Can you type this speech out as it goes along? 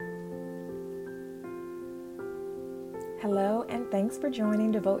Hello, and thanks for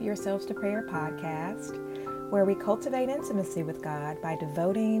joining Devote Yourselves to Prayer podcast, where we cultivate intimacy with God by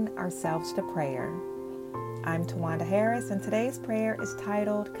devoting ourselves to prayer. I'm Tawanda Harris, and today's prayer is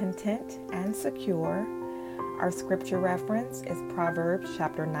titled Content and Secure. Our scripture reference is Proverbs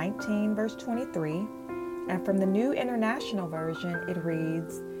chapter 19, verse 23, and from the New International Version, it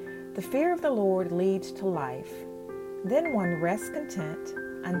reads, "The fear of the Lord leads to life. Then one rests content,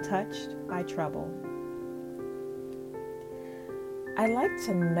 untouched by trouble." I'd like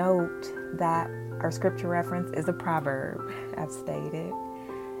to note that our scripture reference is a proverb, as stated.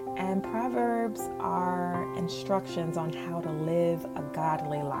 And proverbs are instructions on how to live a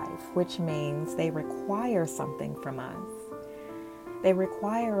godly life, which means they require something from us. They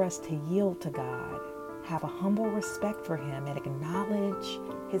require us to yield to God, have a humble respect for Him, and acknowledge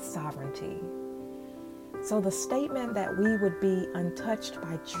His sovereignty. So the statement that we would be untouched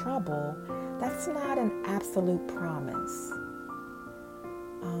by trouble, that's not an absolute promise.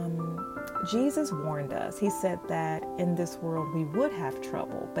 Jesus warned us. He said that in this world we would have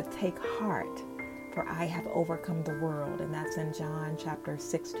trouble, but take heart, for I have overcome the world. And that's in John chapter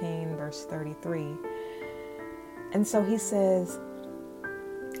 16, verse 33. And so he says,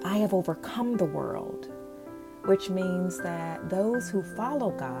 I have overcome the world, which means that those who follow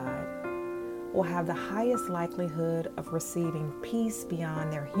God will have the highest likelihood of receiving peace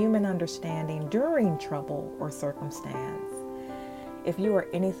beyond their human understanding during trouble or circumstance. If you are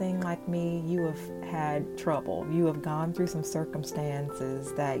anything like me, you have had trouble. You have gone through some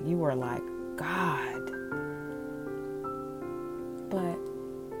circumstances that you are like, God. But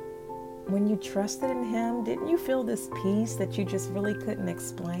when you trusted in Him, didn't you feel this peace that you just really couldn't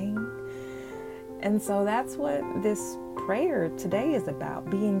explain? And so that's what this prayer today is about,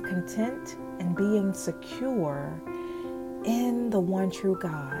 being content and being secure in the one true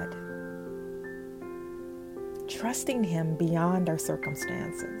God. Trusting Him beyond our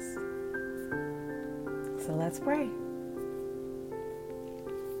circumstances. So let's pray.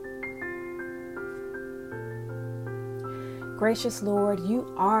 Gracious Lord, you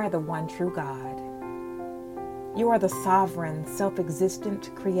are the one true God. You are the sovereign,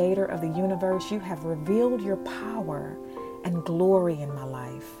 self-existent creator of the universe. You have revealed your power and glory in my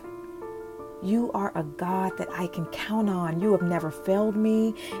life. You are a God that I can count on. You have never failed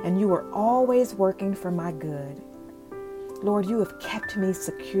me, and you are always working for my good. Lord, you have kept me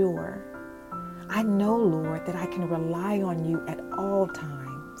secure. I know, Lord, that I can rely on you at all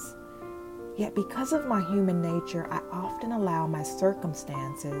times. Yet because of my human nature, I often allow my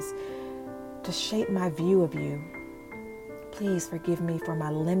circumstances to shape my view of you. Please forgive me for my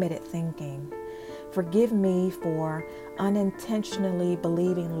limited thinking. Forgive me for unintentionally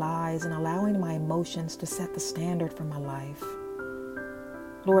believing lies and allowing my emotions to set the standard for my life.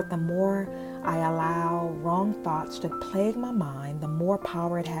 Lord, the more I allow wrong thoughts to plague my mind, the more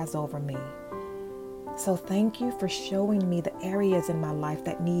power it has over me. So thank you for showing me the areas in my life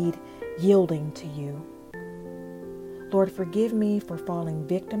that need yielding to you. Lord, forgive me for falling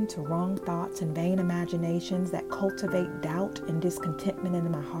victim to wrong thoughts and vain imaginations that cultivate doubt and discontentment in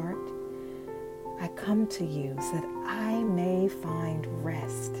my heart. I come to you so that I may find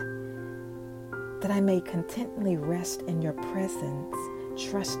rest, that I may contently rest in your presence,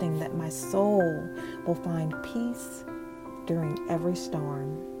 trusting that my soul will find peace during every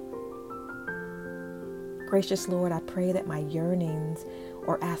storm. Gracious Lord, I pray that my yearnings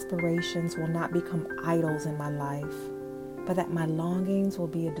or aspirations will not become idols in my life, but that my longings will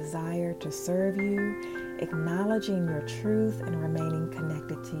be a desire to serve you, acknowledging your truth and remaining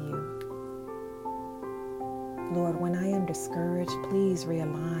connected to you. Lord, when I am discouraged, please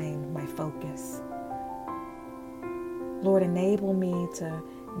realign my focus. Lord, enable me to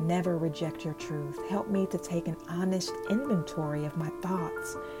never reject your truth. Help me to take an honest inventory of my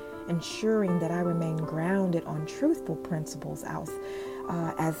thoughts, ensuring that I remain grounded on truthful principles as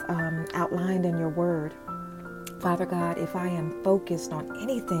outlined in your word. Father God, if I am focused on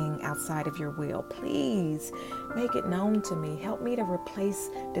anything outside of your will, please make it known to me. Help me to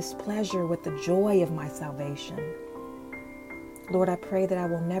replace displeasure with the joy of my salvation. Lord, I pray that I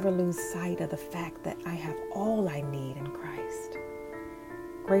will never lose sight of the fact that I have all I need in Christ.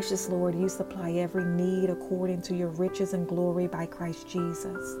 Gracious Lord, you supply every need according to your riches and glory by Christ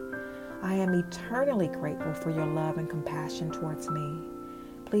Jesus. I am eternally grateful for your love and compassion towards me.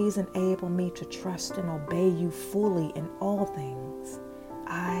 Please enable me to trust and obey you fully in all things.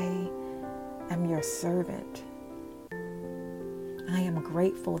 I am your servant. I am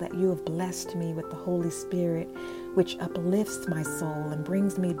grateful that you have blessed me with the Holy Spirit, which uplifts my soul and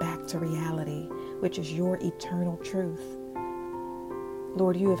brings me back to reality, which is your eternal truth.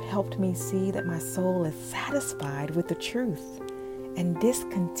 Lord, you have helped me see that my soul is satisfied with the truth and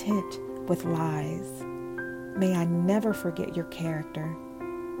discontent with lies. May I never forget your character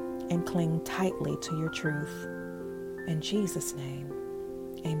and cling tightly to your truth. In Jesus' name,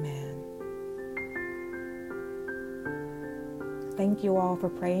 amen. Thank you all for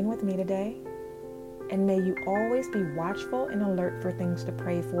praying with me today. And may you always be watchful and alert for things to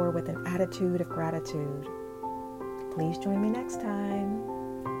pray for with an attitude of gratitude. Please join me next time.